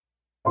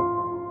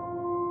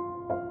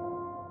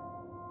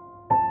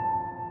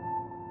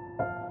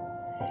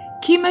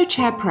Chemo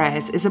Chair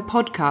Prayers is a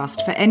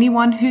podcast for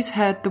anyone who's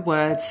heard the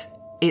words,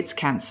 "It's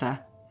cancer."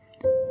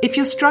 If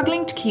you're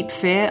struggling to keep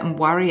fear and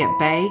worry at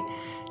bay,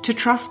 to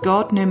trust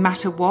God no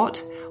matter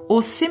what,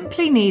 or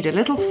simply need a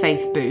little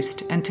faith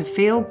boost and to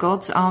feel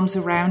God's arms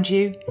around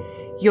you,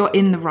 you're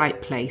in the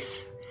right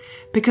place.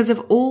 Because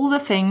of all the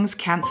things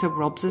cancer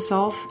robs us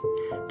of,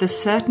 the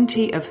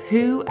certainty of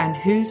who and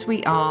whose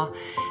we are,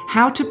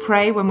 how to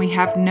pray when we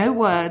have no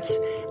words,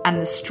 and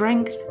the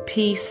strength,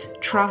 peace,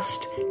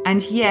 trust,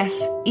 and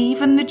yes,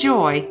 even the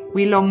joy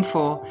we long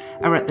for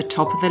are at the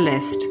top of the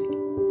list.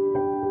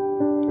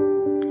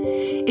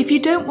 If you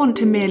don't want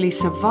to merely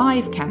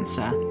survive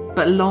cancer,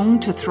 but long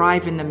to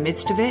thrive in the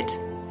midst of it,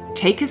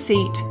 take a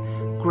seat,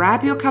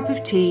 grab your cup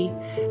of tea,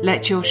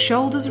 let your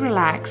shoulders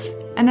relax,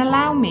 and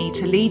allow me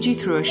to lead you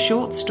through a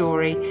short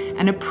story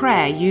and a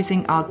prayer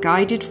using our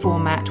guided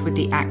format with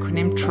the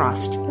acronym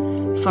TRUST,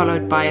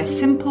 followed by a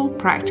simple,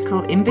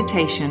 practical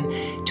invitation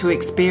to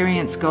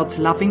experience God's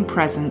loving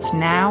presence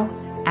now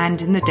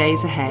and in the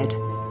days ahead.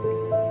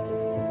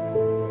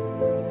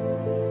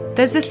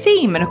 There's a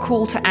theme and a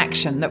call to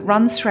action that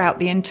runs throughout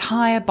the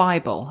entire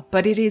Bible,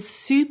 but it is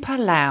super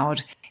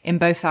loud in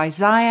both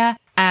Isaiah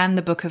and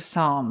the book of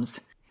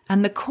Psalms.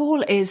 And the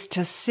call is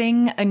to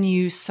sing a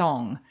new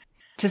song,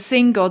 to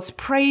sing God's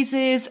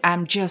praises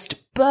and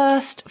just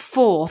burst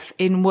forth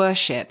in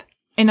worship.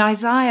 In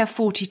Isaiah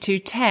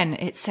 42:10,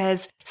 it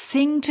says,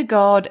 "Sing to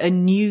God a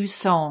new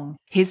song,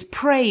 his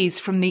praise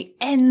from the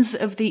ends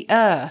of the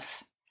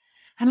earth."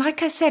 And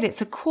like I said,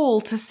 it's a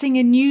call to sing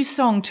a new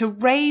song, to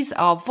raise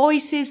our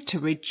voices, to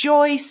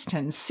rejoice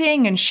and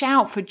sing and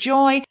shout for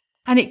joy.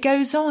 And it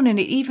goes on and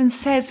it even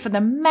says for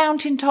the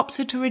mountaintops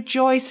are to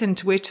rejoice, and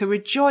we're to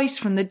rejoice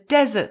from the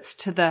deserts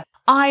to the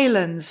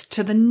islands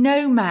to the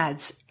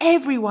nomads.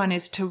 Everyone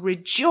is to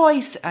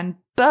rejoice and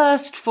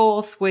burst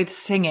forth with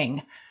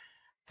singing.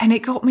 And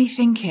it got me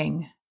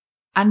thinking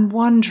and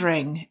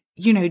wondering,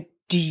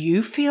 do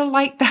you feel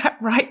like that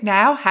right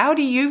now? How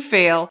do you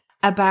feel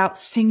about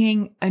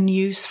singing a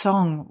new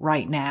song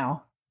right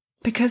now?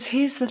 Because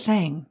here's the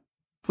thing.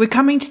 We're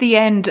coming to the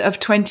end of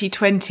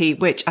 2020,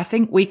 which I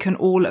think we can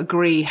all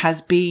agree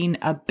has been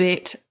a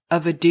bit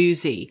of a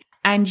doozy.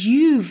 And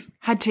you've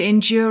had to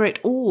endure it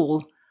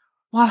all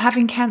while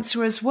having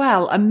cancer as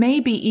well, and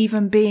maybe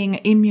even being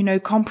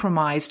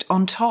immunocompromised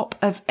on top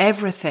of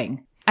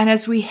everything. And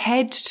as we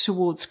head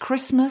towards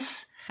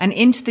Christmas and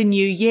into the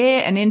new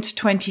year and into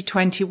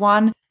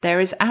 2021, there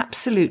is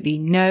absolutely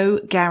no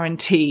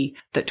guarantee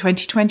that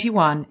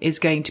 2021 is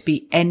going to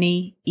be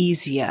any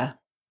easier.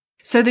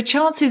 So the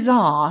chances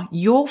are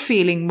you're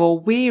feeling more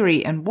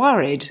weary and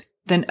worried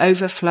than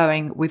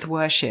overflowing with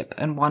worship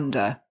and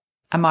wonder.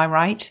 Am I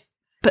right?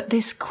 But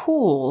this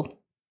call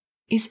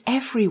is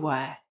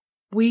everywhere.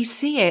 We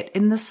see it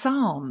in the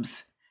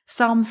Psalms.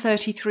 Psalm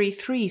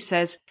 33:3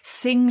 says,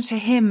 "Sing to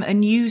him a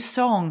new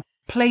song,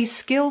 play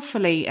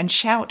skillfully and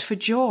shout for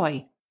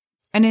joy."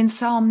 And in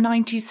Psalm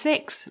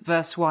 96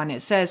 verse 1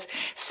 it says,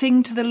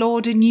 "Sing to the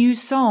Lord a new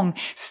song,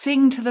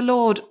 sing to the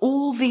Lord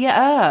all the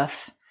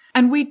earth."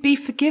 And we'd be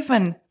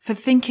forgiven for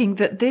thinking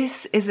that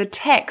this is a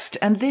text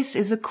and this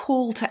is a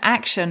call to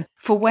action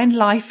for when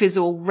life is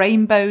all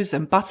rainbows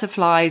and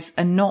butterflies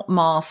and not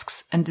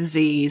masks and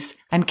disease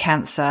and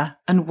cancer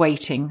and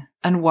waiting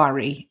and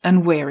worry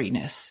and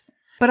weariness.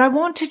 But I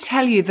want to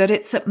tell you that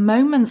it's at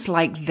moments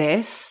like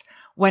this,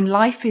 when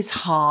life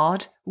is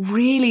hard,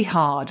 really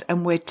hard,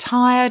 and we're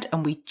tired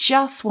and we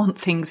just want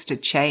things to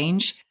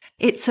change,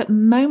 it's at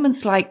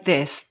moments like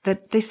this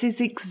that this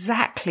is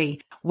exactly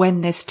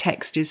when this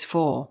text is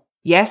for.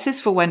 Yes,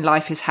 it's for when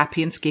life is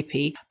happy and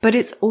skippy, but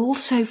it's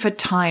also for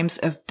times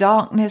of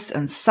darkness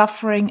and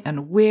suffering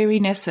and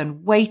weariness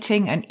and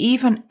waiting and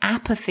even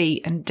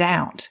apathy and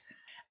doubt.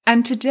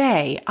 And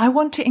today, I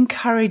want to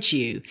encourage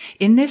you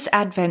in this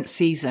Advent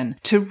season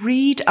to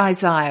read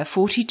Isaiah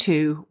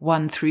 42,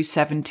 1 through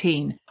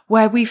 17,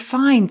 where we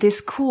find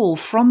this call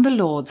from the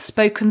Lord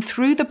spoken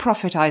through the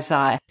prophet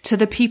Isaiah to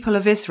the people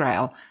of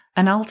Israel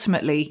and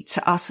ultimately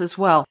to us as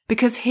well.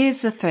 Because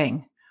here's the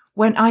thing.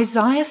 When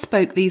Isaiah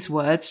spoke these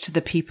words to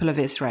the people of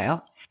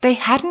Israel, they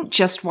hadn't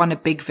just won a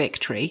big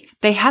victory.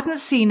 They hadn't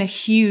seen a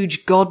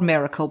huge God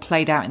miracle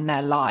played out in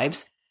their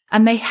lives.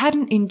 And they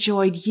hadn't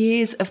enjoyed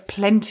years of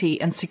plenty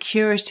and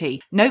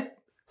security. Nope,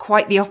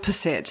 quite the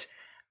opposite.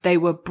 They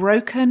were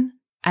broken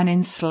and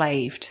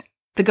enslaved.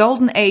 The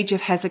golden age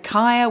of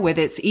Hezekiah with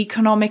its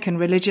economic and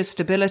religious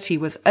stability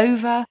was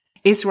over.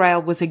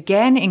 Israel was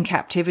again in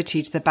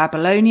captivity to the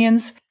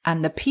Babylonians,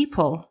 and the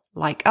people,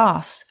 like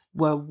us,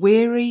 were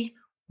weary,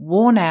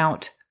 worn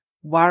out,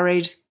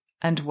 worried,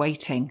 and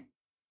waiting.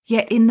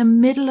 Yet in the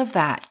middle of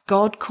that,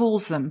 God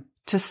calls them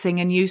to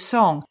sing a new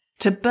song,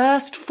 to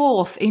burst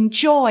forth in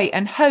joy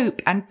and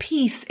hope and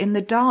peace in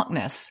the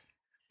darkness.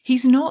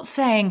 He's not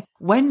saying,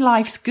 when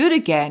life's good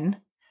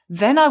again,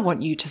 then I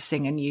want you to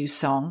sing a new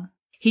song.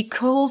 He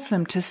calls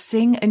them to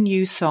sing a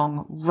new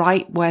song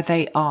right where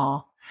they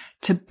are,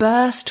 to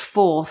burst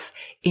forth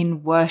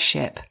in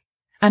worship.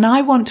 And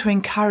I want to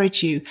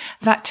encourage you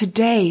that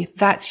today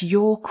that's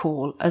your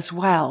call as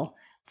well.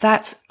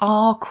 That's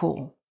our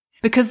call.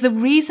 Because the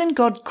reason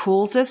God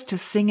calls us to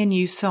sing a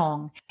new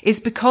song is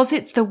because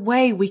it's the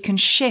way we can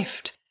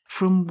shift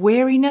from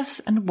weariness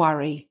and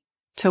worry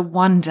to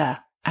wonder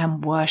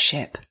and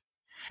worship.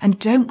 And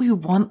don't we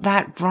want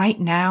that right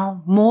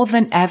now more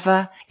than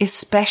ever,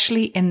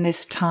 especially in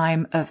this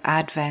time of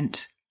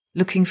Advent,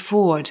 looking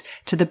forward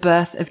to the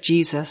birth of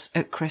Jesus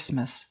at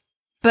Christmas?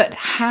 But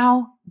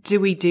how do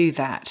we do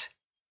that?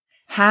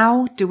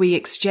 How do we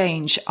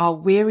exchange our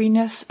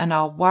weariness and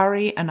our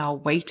worry and our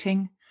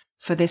waiting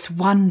for this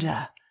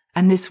wonder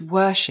and this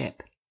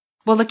worship?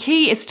 Well, the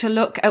key is to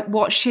look at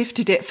what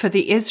shifted it for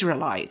the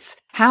Israelites.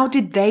 How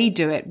did they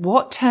do it?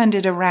 What turned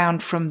it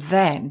around from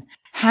then?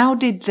 How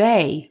did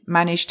they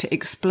manage to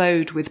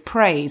explode with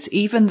praise,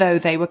 even though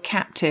they were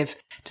captive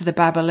to the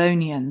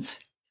Babylonians?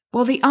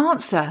 Well, the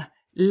answer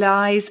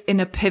lies in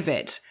a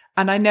pivot.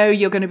 And I know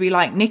you're going to be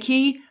like,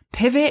 Nikki,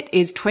 pivot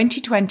is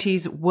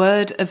 2020's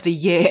word of the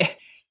year.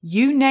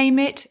 You name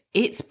it,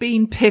 it's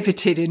been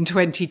pivoted in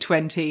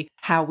 2020.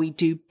 How we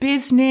do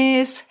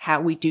business, how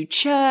we do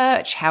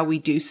church, how we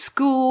do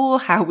school,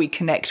 how we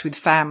connect with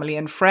family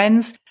and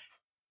friends.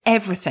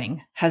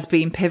 Everything has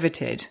been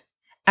pivoted.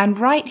 And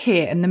right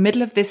here in the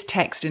middle of this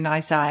text in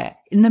Isaiah,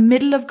 in the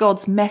middle of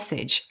God's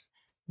message,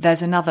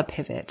 there's another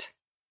pivot.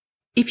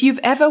 If you've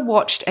ever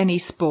watched any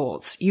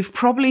sports, you've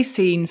probably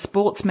seen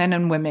sportsmen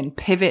and women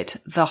pivot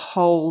the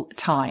whole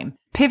time.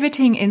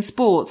 Pivoting in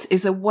sports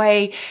is a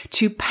way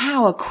to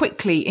power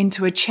quickly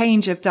into a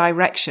change of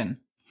direction.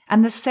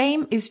 And the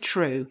same is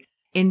true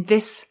in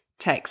this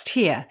text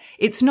here.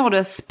 It's not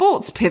a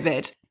sports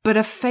pivot, but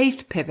a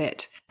faith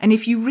pivot. And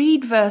if you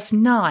read verse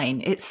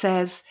 9, it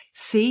says,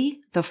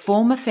 "See, the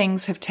former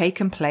things have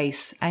taken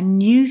place, and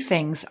new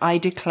things I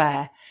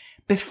declare.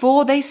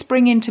 Before they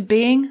spring into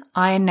being,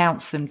 I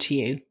announce them to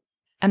you."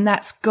 And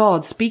that's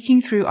God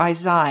speaking through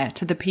Isaiah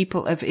to the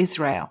people of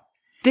Israel.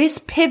 This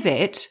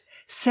pivot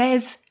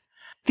says,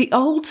 the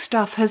old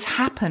stuff has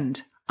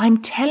happened. I'm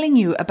telling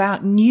you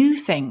about new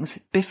things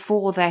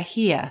before they're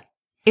here.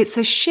 It's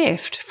a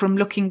shift from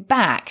looking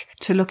back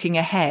to looking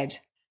ahead.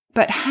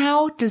 But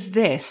how does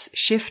this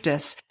shift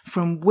us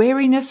from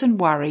weariness and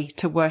worry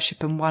to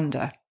worship and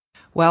wonder?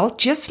 Well,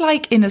 just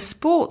like in a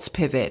sports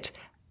pivot,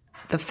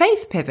 the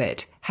faith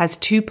pivot has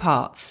two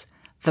parts,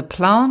 the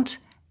plant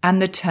and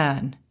the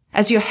turn.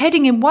 As you're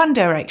heading in one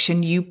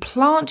direction, you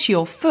plant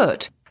your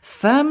foot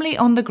firmly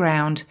on the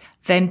ground,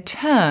 then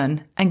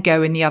turn and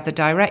go in the other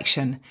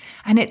direction.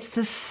 And it's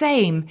the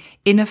same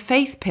in a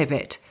faith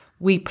pivot.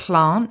 We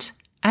plant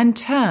and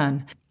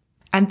turn.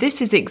 And this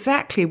is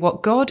exactly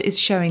what God is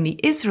showing the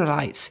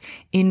Israelites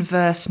in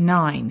verse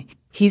 9.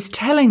 He's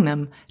telling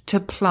them to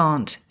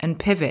plant and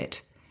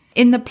pivot.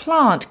 In the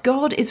plant,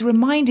 God is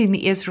reminding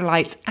the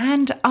Israelites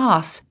and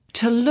us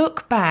to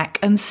look back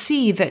and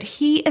see that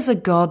He is a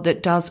God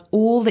that does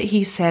all that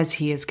He says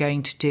He is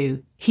going to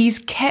do. He's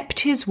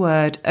kept His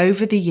word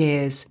over the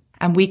years,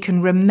 and we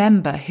can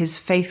remember His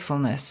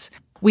faithfulness.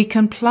 We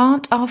can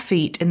plant our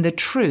feet in the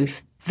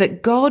truth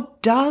that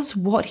God does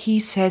what He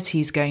says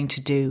He's going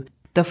to do.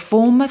 The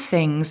former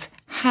things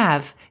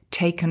have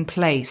taken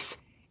place.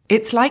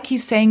 It's like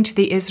He's saying to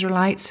the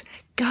Israelites,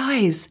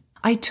 guys,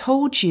 I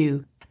told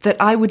you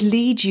that I would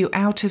lead you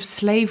out of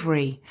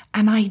slavery,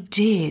 and I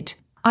did.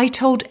 I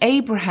told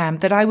Abraham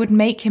that I would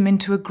make him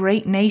into a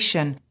great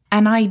nation,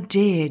 and I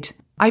did.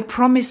 I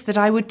promised that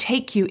I would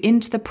take you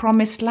into the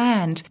promised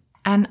land,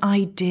 and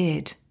I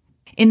did.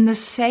 In the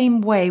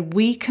same way,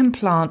 we can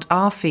plant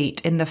our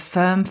feet in the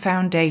firm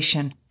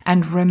foundation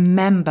and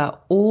remember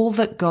all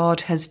that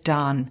God has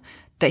done,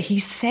 that He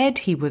said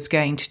He was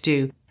going to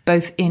do,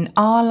 both in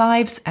our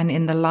lives and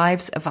in the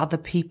lives of other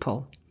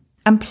people.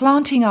 And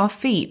planting our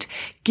feet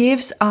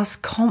gives us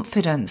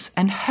confidence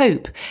and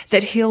hope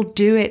that He'll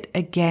do it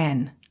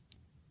again.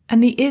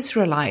 And the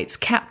Israelites,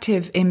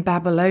 captive in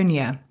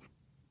Babylonia,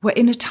 were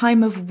in a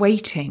time of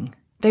waiting.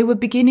 They were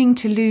beginning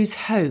to lose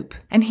hope,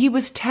 and He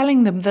was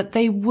telling them that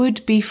they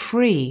would be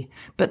free,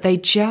 but they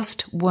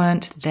just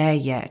weren't there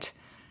yet.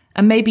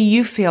 And maybe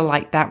you feel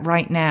like that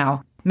right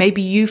now.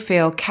 Maybe you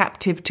feel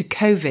captive to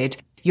COVID.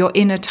 You're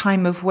in a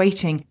time of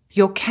waiting.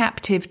 You're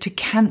captive to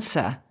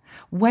cancer.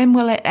 When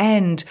will it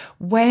end?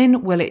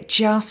 When will it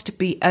just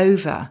be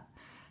over?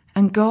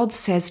 And God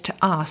says to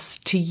us,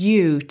 to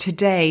you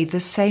today, the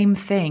same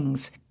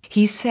things.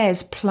 He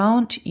says,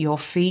 plant your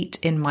feet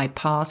in my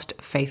past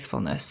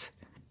faithfulness.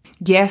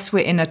 Yes, we're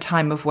in a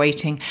time of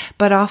waiting,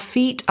 but our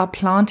feet are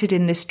planted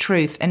in this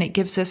truth, and it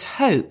gives us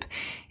hope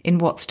in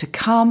what's to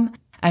come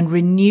and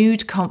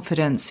renewed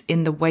confidence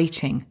in the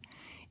waiting.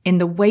 In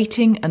the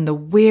waiting and the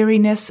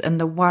weariness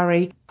and the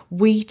worry,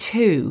 we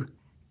too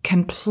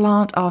can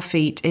plant our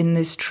feet in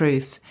this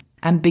truth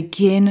and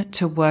begin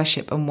to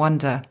worship and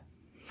wonder.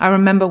 I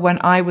remember when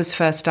I was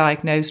first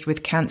diagnosed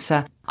with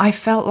cancer, I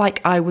felt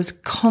like I was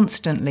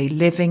constantly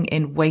living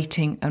in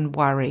waiting and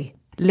worry,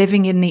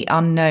 living in the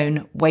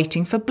unknown,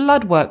 waiting for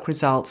blood work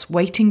results,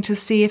 waiting to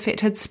see if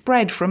it had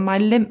spread from my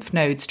lymph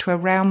nodes to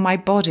around my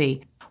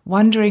body,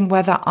 wondering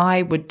whether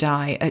I would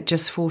die at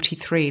just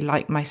 43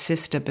 like my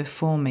sister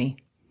before me.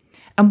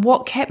 And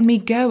what kept me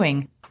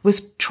going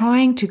was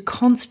trying to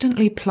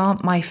constantly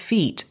plant my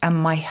feet and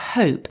my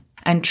hope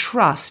and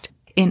trust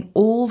in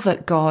all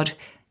that God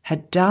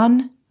had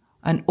done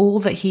and all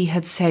that he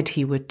had said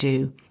he would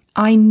do.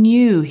 I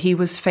knew he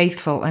was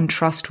faithful and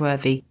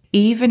trustworthy,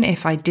 even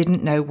if I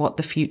didn't know what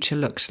the future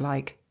looked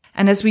like.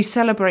 And as we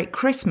celebrate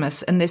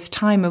Christmas and this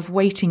time of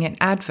waiting in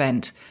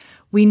Advent,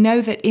 we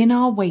know that in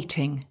our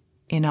waiting,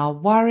 in our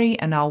worry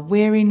and our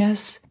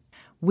weariness,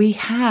 we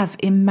have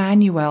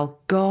Emmanuel,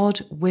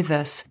 God with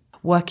us,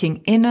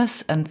 working in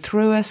us and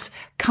through us,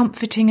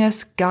 comforting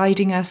us,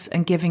 guiding us,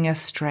 and giving us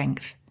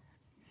strength.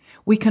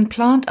 We can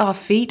plant our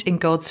feet in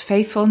God's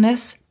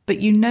faithfulness, but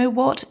you know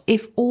what?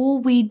 If all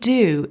we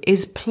do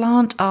is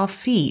plant our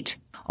feet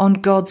on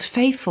God's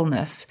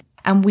faithfulness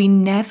and we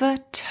never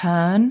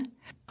turn,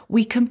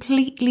 we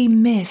completely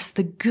miss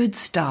the good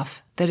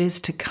stuff that is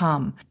to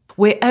come.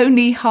 We're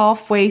only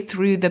halfway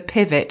through the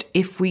pivot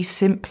if we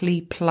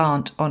simply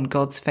plant on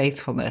God's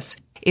faithfulness.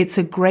 It's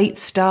a great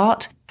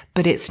start,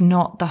 but it's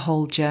not the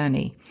whole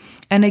journey.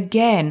 And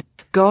again,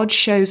 God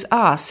shows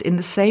us in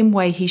the same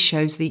way he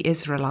shows the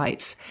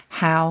Israelites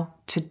how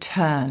to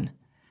turn.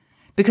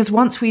 Because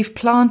once we've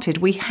planted,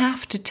 we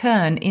have to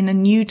turn in a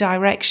new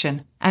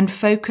direction and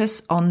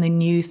focus on the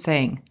new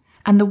thing.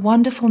 And the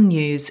wonderful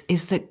news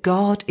is that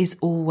God is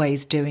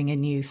always doing a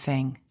new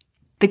thing.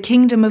 The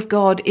kingdom of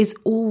God is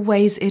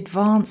always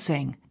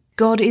advancing.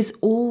 God is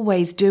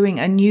always doing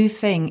a new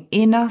thing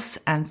in us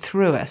and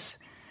through us,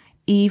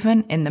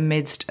 even in the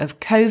midst of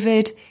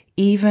COVID,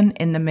 even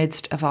in the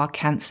midst of our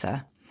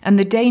cancer. And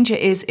the danger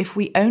is if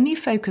we only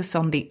focus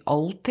on the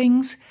old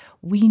things,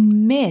 we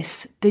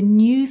miss the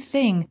new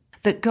thing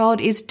that God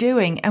is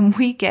doing and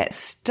we get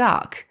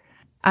stuck.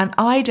 And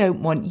I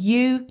don't want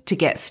you to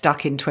get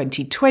stuck in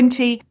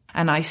 2020,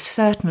 and I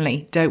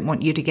certainly don't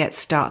want you to get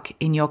stuck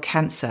in your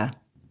cancer.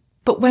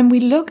 But when we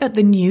look at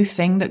the new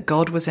thing that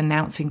God was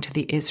announcing to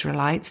the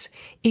Israelites,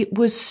 it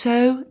was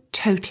so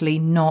totally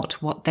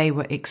not what they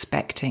were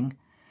expecting.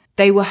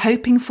 They were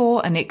hoping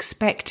for and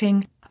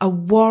expecting a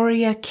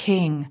warrior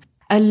king,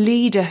 a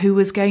leader who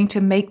was going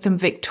to make them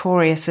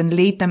victorious and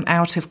lead them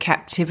out of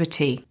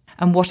captivity.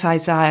 And what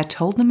Isaiah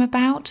told them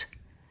about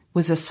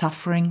was a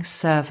suffering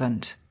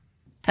servant.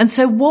 And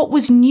so what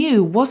was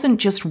new wasn't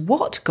just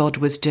what God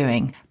was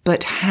doing,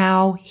 but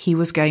how he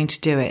was going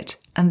to do it.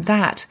 And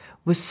that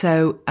was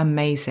so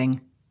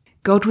amazing.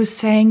 God was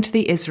saying to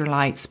the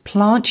Israelites,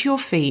 plant your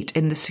feet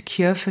in the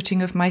secure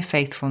footing of my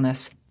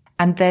faithfulness,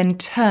 and then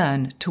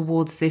turn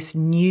towards this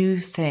new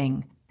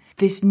thing,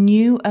 this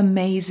new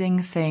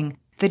amazing thing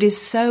that is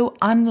so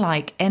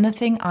unlike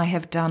anything I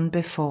have done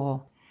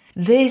before.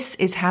 This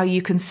is how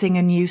you can sing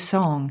a new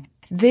song.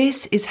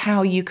 This is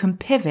how you can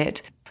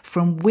pivot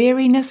from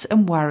weariness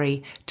and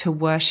worry to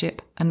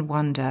worship and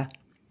wonder.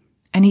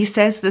 And he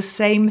says the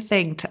same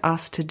thing to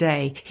us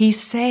today. He's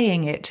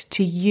saying it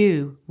to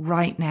you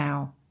right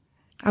now.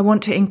 I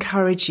want to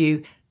encourage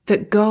you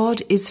that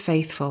God is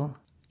faithful.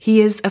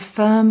 He is a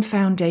firm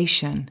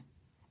foundation,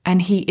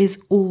 and he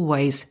is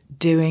always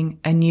doing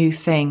a new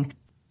thing.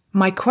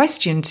 My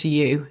question to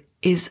you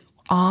is,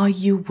 are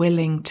you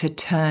willing to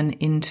turn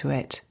into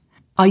it?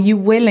 Are you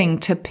willing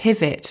to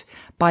pivot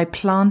by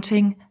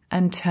planting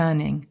and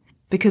turning?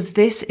 Because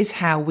this is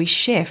how we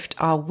shift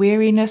our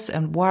weariness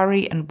and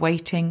worry and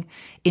waiting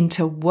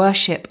into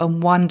worship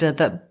and wonder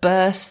that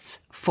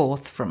bursts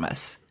forth from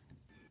us.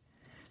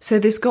 So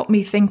this got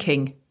me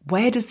thinking,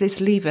 where does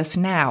this leave us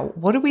now?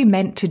 What are we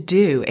meant to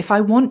do? If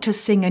I want to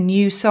sing a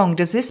new song,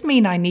 does this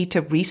mean I need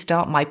to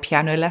restart my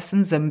piano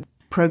lessons and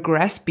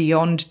progress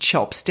beyond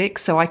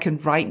chopsticks so I can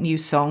write new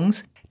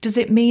songs? Does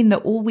it mean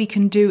that all we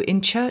can do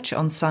in church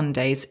on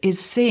Sundays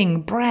is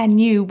sing brand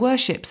new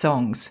worship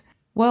songs?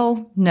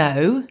 Well,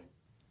 no.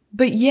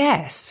 But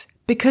yes,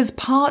 because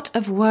part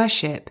of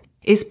worship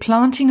is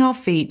planting our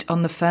feet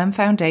on the firm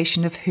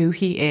foundation of who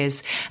he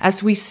is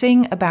as we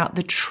sing about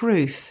the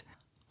truth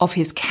of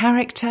his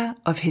character,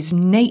 of his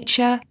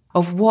nature,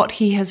 of what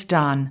he has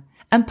done.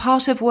 And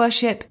part of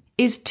worship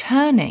is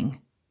turning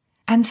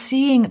and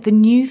seeing the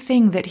new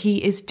thing that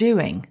he is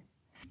doing.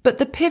 But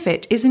the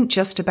pivot isn't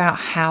just about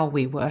how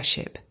we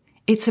worship.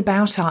 It's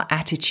about our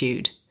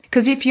attitude.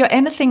 Because if you're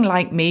anything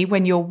like me,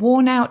 when you're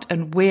worn out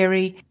and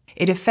weary,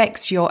 it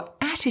affects your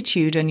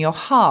attitude and your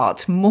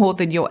heart more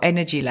than your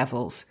energy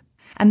levels.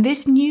 And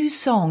this new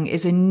song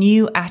is a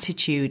new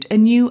attitude, a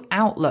new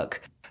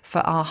outlook for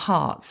our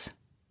hearts.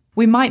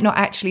 We might not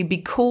actually be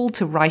called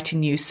to write a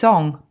new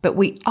song, but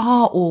we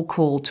are all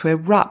called to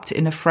erupt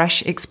in a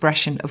fresh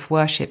expression of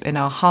worship in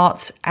our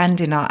hearts and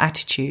in our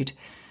attitude.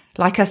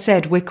 Like I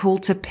said, we're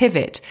called to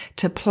pivot,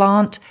 to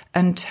plant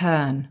and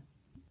turn.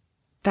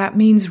 That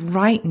means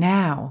right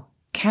now,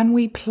 can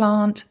we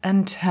plant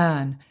and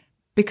turn?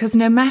 Because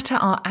no matter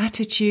our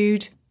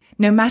attitude,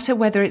 no matter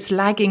whether it's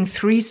lagging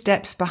 3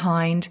 steps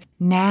behind,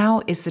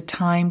 now is the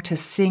time to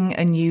sing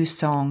a new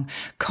song,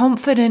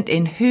 confident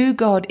in who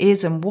God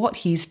is and what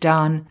he's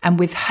done, and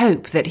with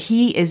hope that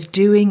he is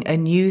doing a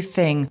new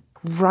thing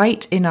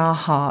right in our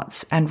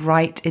hearts and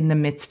right in the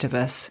midst of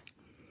us.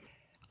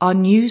 Our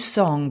new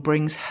song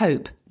brings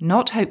hope,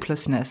 not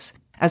hopelessness,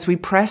 as we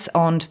press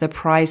on to the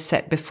prize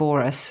set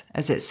before us,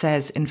 as it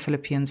says in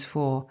Philippians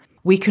 4.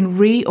 We can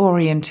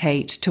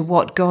reorientate to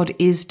what God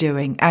is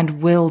doing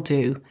and will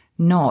do,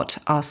 not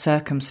our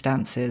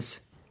circumstances.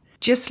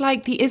 Just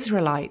like the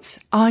Israelites,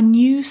 our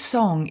new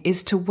song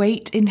is to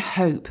wait in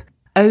hope,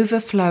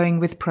 overflowing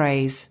with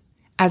praise.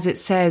 As it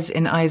says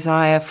in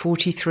Isaiah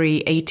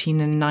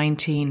 43:18 and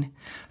 19,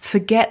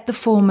 forget the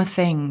former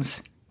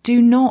things.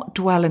 Do not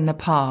dwell in the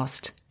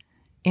past.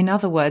 In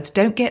other words,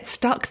 don't get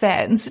stuck there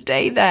and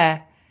stay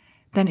there.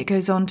 Then it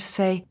goes on to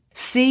say,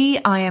 see,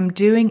 I am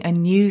doing a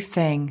new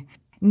thing.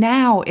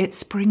 Now it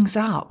springs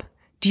up.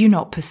 Do you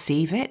not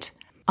perceive it?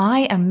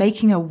 I am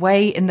making a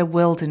way in the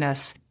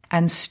wilderness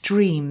and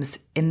streams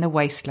in the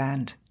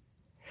wasteland.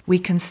 We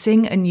can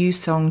sing a new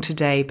song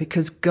today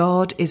because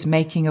God is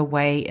making a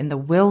way in the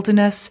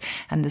wilderness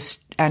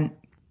and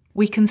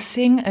we can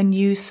sing a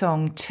new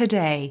song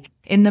today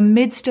in the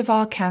midst of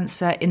our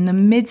cancer, in the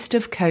midst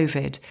of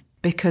COVID,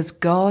 because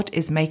God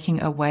is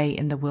making a way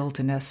in the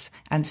wilderness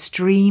and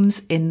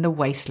streams in the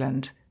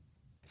wasteland.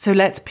 So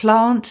let's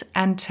plant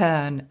and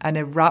turn and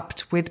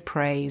erupt with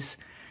praise.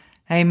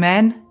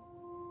 Amen.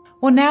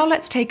 Well, now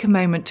let's take a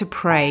moment to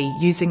pray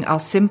using our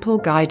simple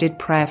guided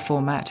prayer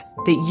format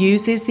that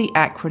uses the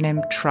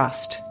acronym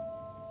TRUST.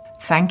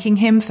 Thanking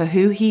Him for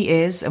who He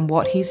is and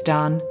what He's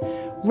done,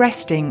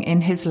 resting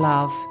in His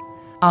love,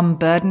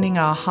 unburdening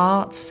our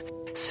hearts,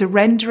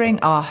 surrendering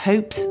our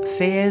hopes,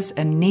 fears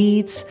and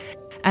needs,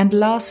 and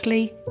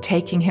lastly,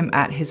 taking Him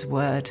at His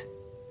word.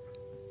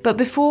 But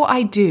before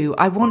I do,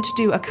 I want to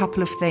do a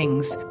couple of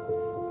things.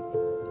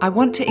 I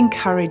want to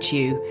encourage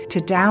you to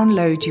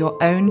download your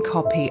own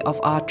copy of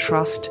our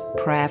Trust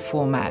prayer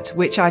format,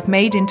 which I've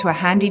made into a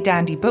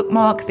handy-dandy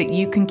bookmark that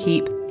you can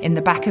keep in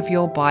the back of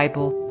your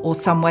Bible or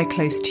somewhere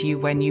close to you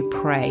when you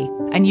pray.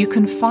 And you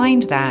can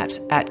find that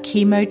at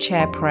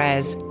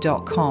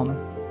chemochairprayers.com.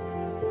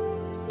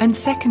 And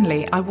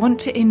secondly, I want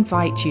to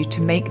invite you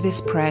to make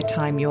this prayer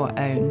time your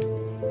own.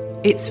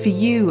 It's for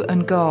you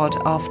and God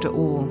after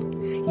all.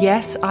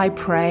 Yes, I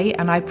pray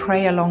and I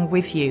pray along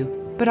with you,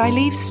 but I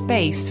leave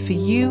space for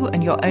you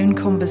and your own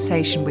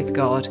conversation with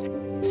God.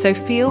 So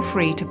feel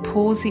free to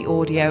pause the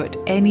audio at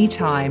any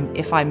time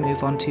if I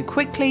move on too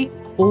quickly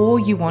or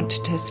you want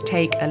to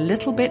take a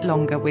little bit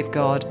longer with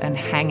God and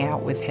hang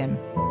out with Him.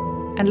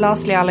 And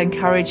lastly, I'll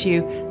encourage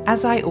you,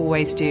 as I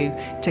always do,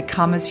 to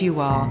come as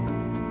you are.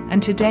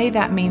 And today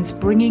that means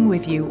bringing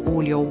with you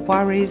all your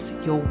worries,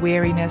 your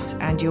weariness,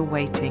 and your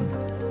waiting.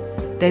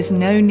 There's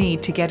no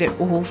need to get it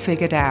all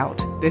figured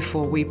out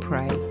before we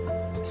pray.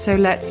 So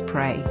let's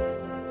pray.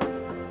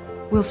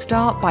 We'll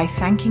start by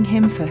thanking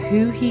Him for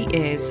who He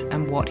is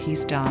and what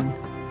He's done.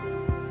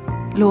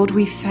 Lord,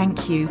 we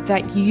thank You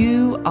that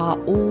You are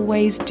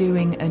always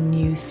doing a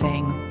new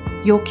thing.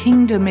 Your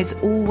kingdom is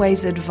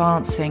always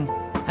advancing,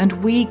 and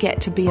we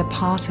get to be a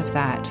part of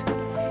that.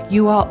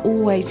 You are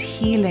always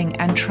healing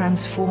and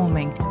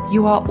transforming.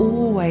 You are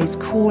always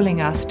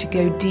calling us to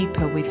go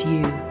deeper with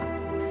You.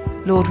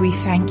 Lord, we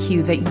thank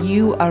You that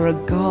You are a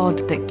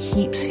God that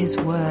keeps His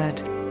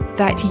word,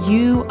 that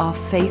You are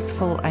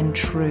faithful and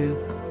true,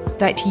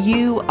 that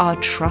You are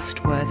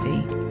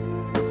trustworthy.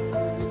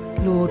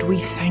 Lord, we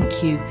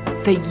thank You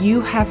that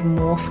You have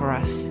more for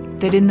us,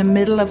 that in the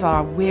middle of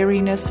our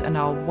weariness and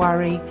our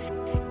worry,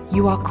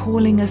 You are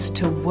calling us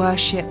to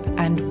worship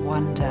and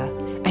wonder,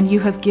 and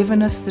You have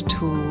given us the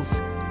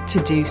tools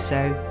to do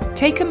so.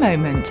 Take a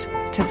moment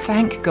to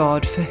thank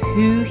God for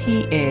who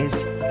He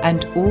is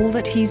and all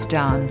that He's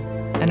done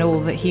and all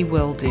that He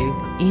will do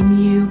in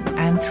you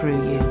and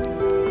through you.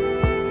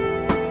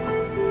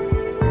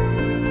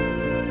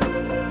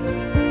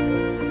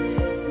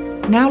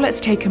 Now let's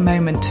take a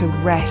moment to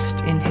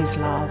rest in His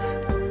love.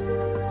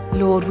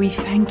 Lord, we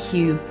thank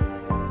You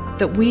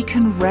that we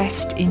can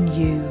rest in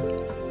You,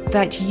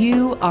 that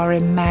You are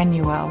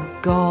Emmanuel,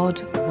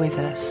 God with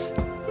us.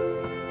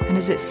 And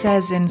as it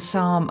says in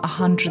Psalm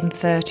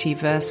 130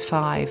 verse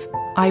 5,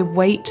 I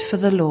wait for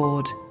the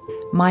Lord,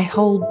 my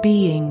whole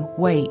being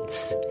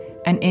waits,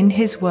 and in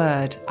His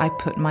word I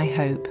put my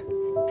hope.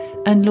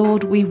 And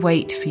Lord, we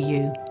wait for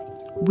You.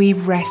 We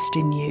rest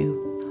in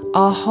You.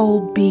 Our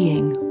whole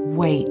being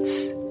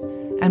waits,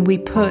 and we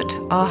put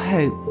our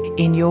hope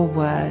in Your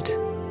word.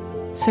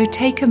 So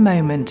take a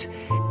moment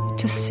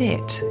to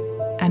sit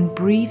and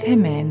breathe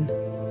Him in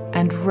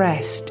and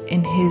rest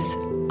in His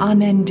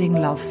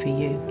unending love for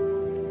you.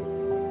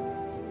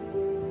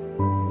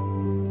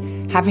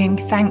 Having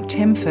thanked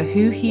Him for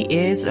who He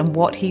is and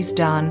what He's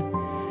done,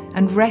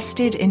 and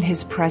rested in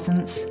His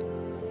presence,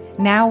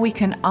 now we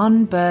can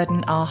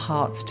unburden our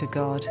hearts to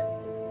God.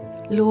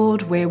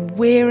 Lord, we're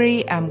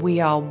weary and we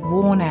are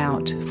worn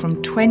out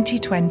from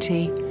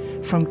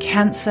 2020, from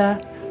cancer,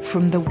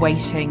 from the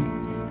waiting.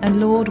 And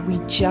Lord, we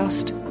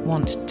just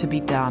want to be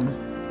done.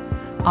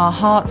 Our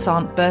hearts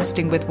aren't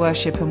bursting with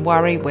worship and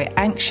worry. We're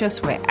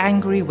anxious, we're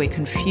angry, we're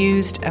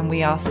confused, and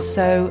we are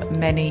so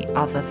many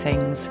other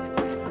things.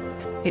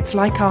 It's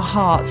like our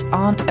hearts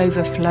aren't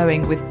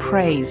overflowing with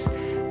praise,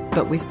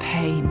 but with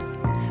pain.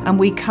 And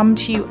we come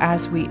to You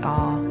as we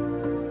are.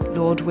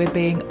 Lord, we're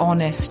being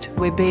honest,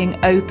 we're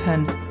being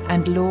open,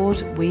 and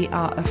Lord, we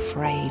are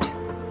afraid.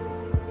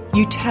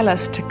 You tell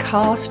us to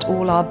cast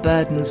all our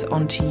burdens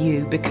onto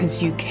you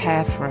because you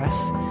care for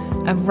us.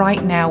 And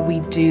right now we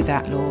do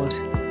that, Lord.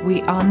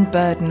 We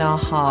unburden our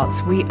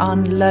hearts, we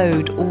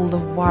unload all the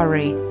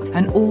worry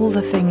and all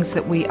the things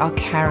that we are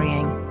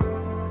carrying,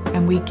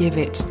 and we give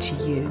it to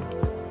you.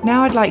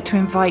 Now I'd like to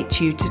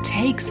invite you to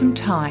take some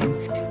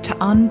time to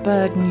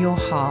unburden your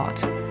heart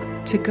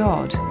to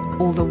God.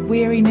 All the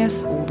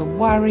weariness, all the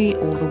worry,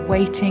 all the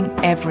waiting,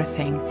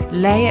 everything.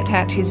 Lay it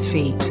at His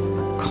feet,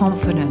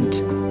 confident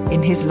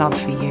in His love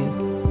for you.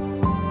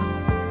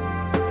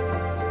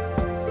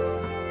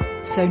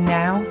 So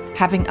now,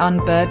 having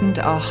unburdened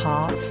our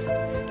hearts,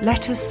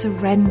 let us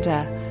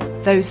surrender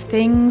those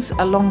things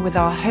along with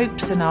our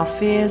hopes and our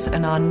fears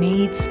and our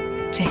needs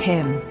to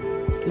Him,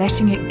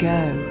 letting it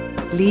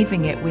go,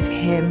 leaving it with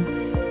Him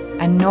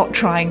and not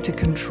trying to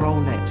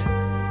control it.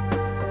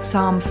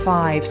 Psalm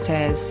 5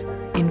 says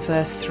in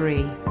verse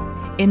 3,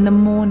 "In the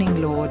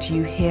morning, Lord,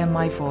 you hear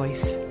my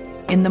voice.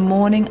 In the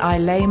morning I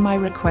lay my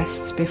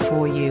requests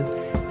before you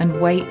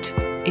and wait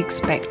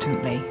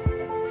expectantly."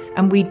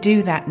 And we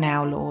do that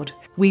now, Lord.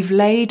 We've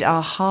laid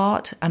our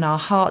heart and our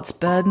heart's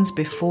burdens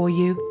before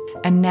you,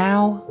 and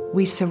now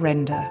we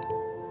surrender.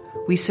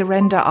 We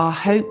surrender our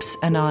hopes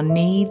and our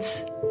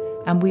needs,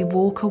 and we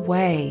walk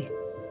away.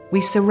 We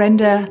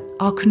surrender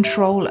our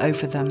control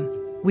over them.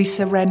 We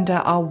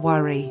surrender our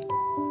worry.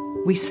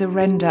 We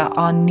surrender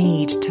our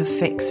need to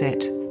fix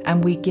it,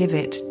 and we give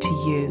it to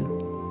you.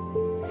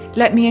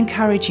 Let me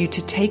encourage you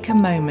to take a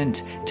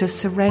moment to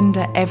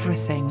surrender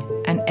everything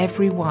and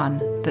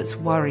everyone that's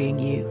worrying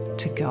you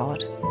to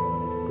God.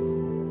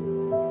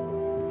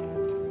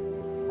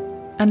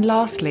 And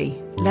lastly,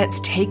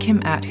 let's take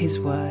Him at His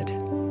word.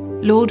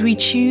 Lord, we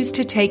choose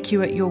to take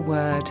you at your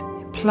word,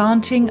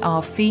 planting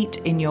our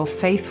feet in your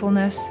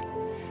faithfulness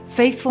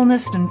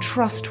and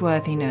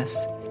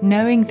trustworthiness,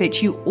 knowing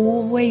that you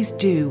always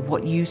do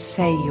what you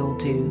say you'll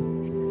do.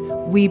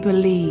 We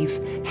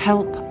believe,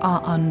 help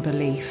our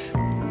unbelief.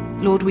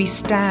 Lord, we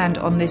stand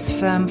on this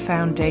firm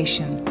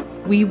foundation.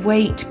 We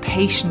wait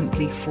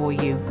patiently for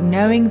you,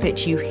 knowing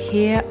that you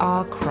hear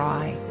our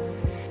cry.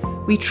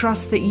 We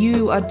trust that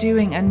you are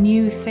doing a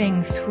new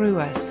thing through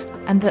us,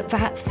 and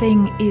that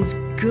thing is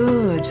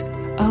good,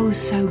 oh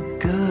so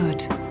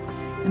good.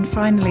 And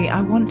finally,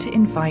 I want to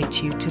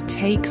invite you to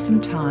take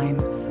some time,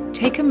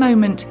 take a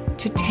moment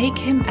to take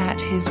Him at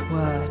His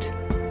word,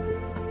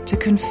 to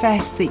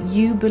confess that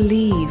you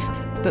believe,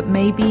 but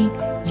maybe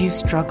you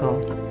struggle.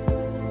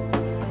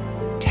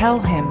 Tell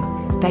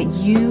Him that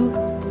you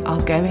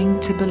are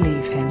going to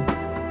believe Him.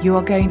 You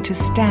are going to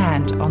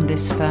stand on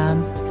this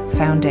firm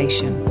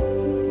foundation.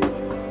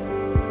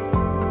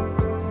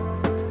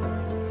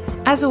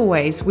 As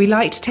always, we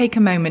like to take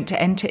a moment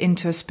to enter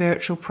into a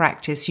spiritual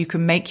practice you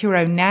can make your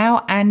own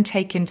now and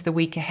take into the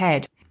week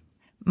ahead.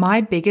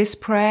 My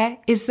biggest prayer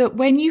is that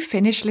when you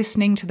finish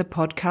listening to the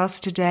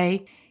podcast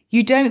today,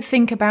 you don't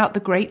think about the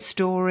great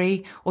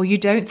story, or you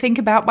don't think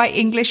about my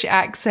English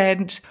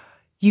accent.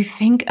 You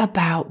think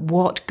about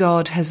what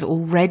God has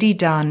already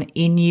done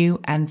in you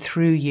and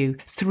through you,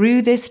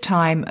 through this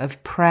time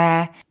of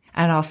prayer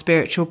and our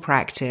spiritual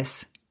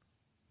practice.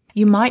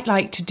 You might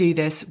like to do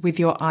this with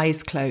your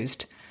eyes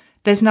closed.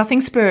 There's nothing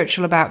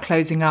spiritual about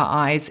closing our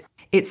eyes.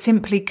 It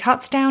simply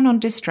cuts down on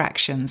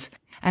distractions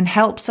and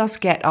helps us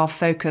get our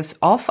focus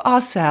off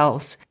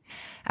ourselves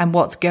and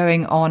what's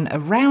going on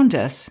around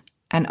us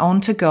and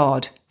onto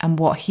God and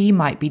what He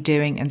might be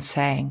doing and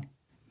saying.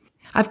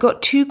 I've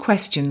got 2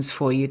 questions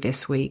for you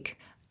this week.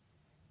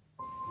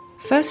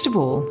 First of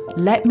all,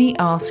 let me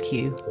ask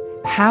you,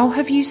 how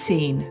have you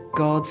seen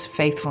God's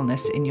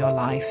faithfulness in your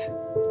life?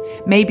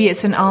 Maybe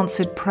it's an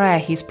answered prayer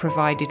He's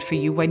provided for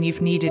you when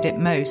you've needed it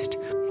most,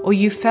 or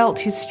you felt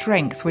His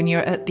strength when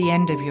you're at the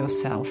end of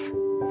yourself.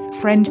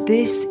 Friend,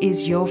 this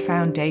is your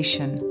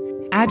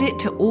foundation. Add it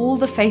to all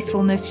the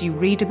faithfulness you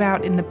read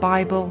about in the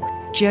Bible: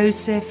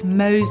 Joseph,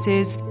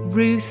 Moses,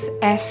 Ruth,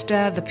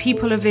 Esther, the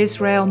people of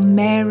Israel,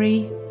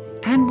 Mary,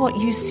 and what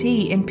you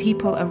see in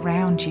people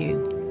around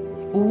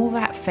you. All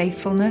that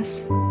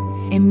faithfulness,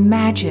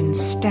 imagine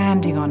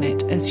standing on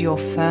it as your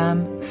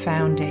firm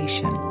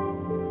foundation.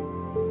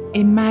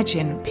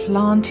 Imagine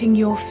planting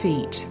your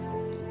feet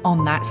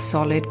on that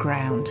solid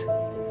ground,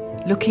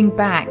 looking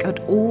back at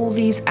all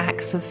these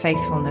acts of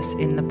faithfulness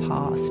in the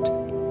past.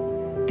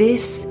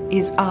 This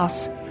is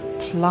us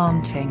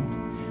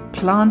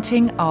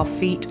planting our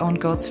feet on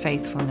God's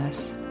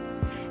faithfulness.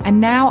 And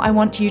now I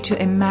want you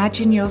to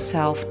imagine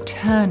yourself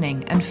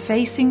turning and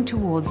facing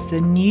towards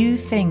the new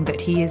thing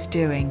that He is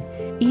doing.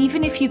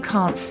 Even if you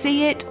can't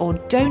see it or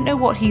don't know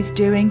what He's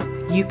doing,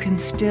 you can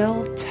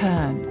still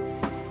turn.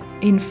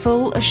 In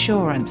full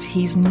assurance,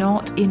 He's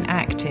not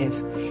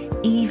inactive,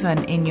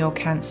 even in your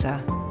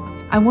cancer.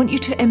 I want you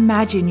to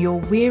imagine your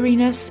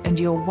weariness and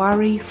your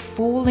worry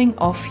falling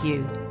off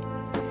you.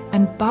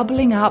 And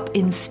bubbling up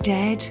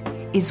instead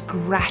is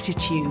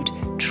gratitude,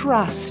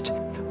 trust,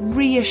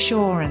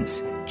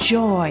 reassurance,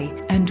 joy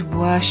and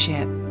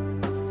worship.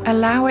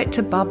 Allow it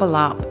to bubble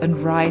up and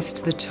rise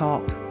to the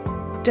top.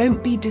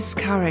 Don't be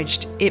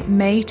discouraged. It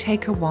may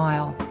take a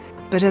while,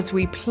 but as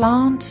we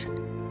plant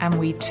and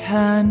we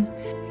turn,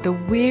 the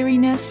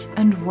weariness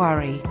and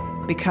worry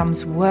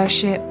becomes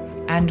worship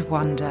and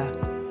wonder.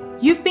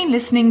 You've been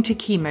listening to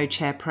Chemo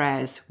Chair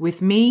Prayers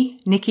with me,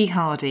 Nikki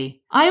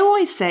Hardy. I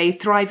always say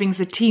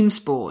thriving's a team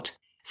sport,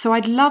 so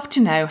I'd love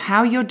to know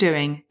how you're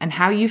doing and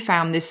how you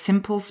found this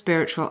simple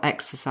spiritual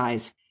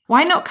exercise.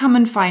 Why not come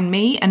and find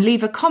me and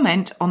leave a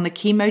comment on the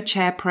Chemo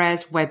Chair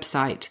Prayers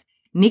website,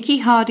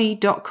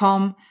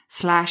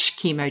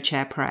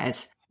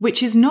 nikkihardy.com/chemochairprayers,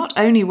 which is not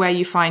only where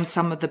you find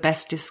some of the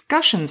best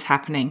discussions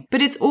happening,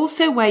 but it's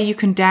also where you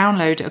can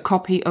download a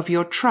copy of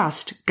your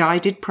Trust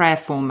guided prayer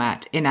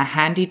format in a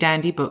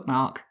handy-dandy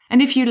bookmark.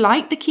 And if you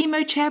like the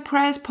Chemo Chair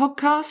Prayers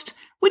podcast,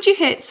 would you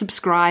hit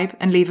subscribe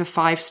and leave a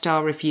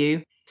 5-star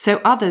review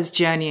so others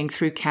journeying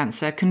through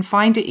cancer can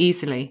find it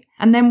easily?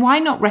 And then why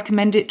not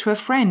recommend it to a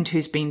friend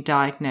who's been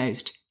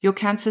diagnosed, your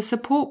cancer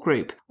support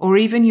group, or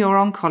even your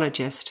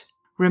oncologist?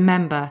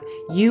 Remember,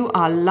 you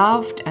are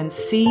loved and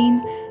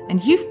seen,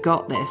 and you've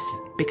got this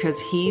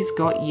because He's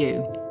got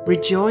you.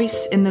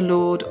 Rejoice in the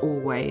Lord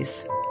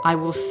always. I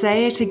will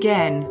say it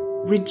again.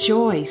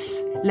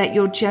 Rejoice. Let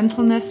your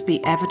gentleness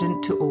be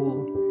evident to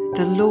all.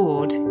 The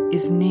Lord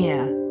is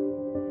near.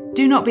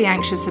 Do not be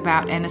anxious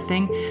about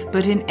anything,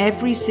 but in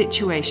every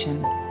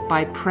situation,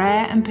 by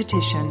prayer and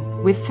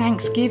petition, with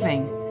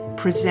thanksgiving,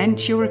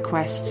 present your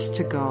requests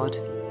to God.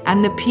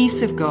 And the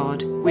peace of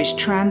God, which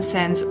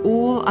transcends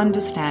all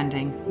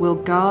understanding, will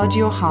guard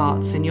your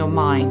hearts and your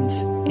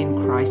minds in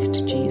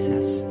Christ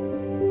Jesus.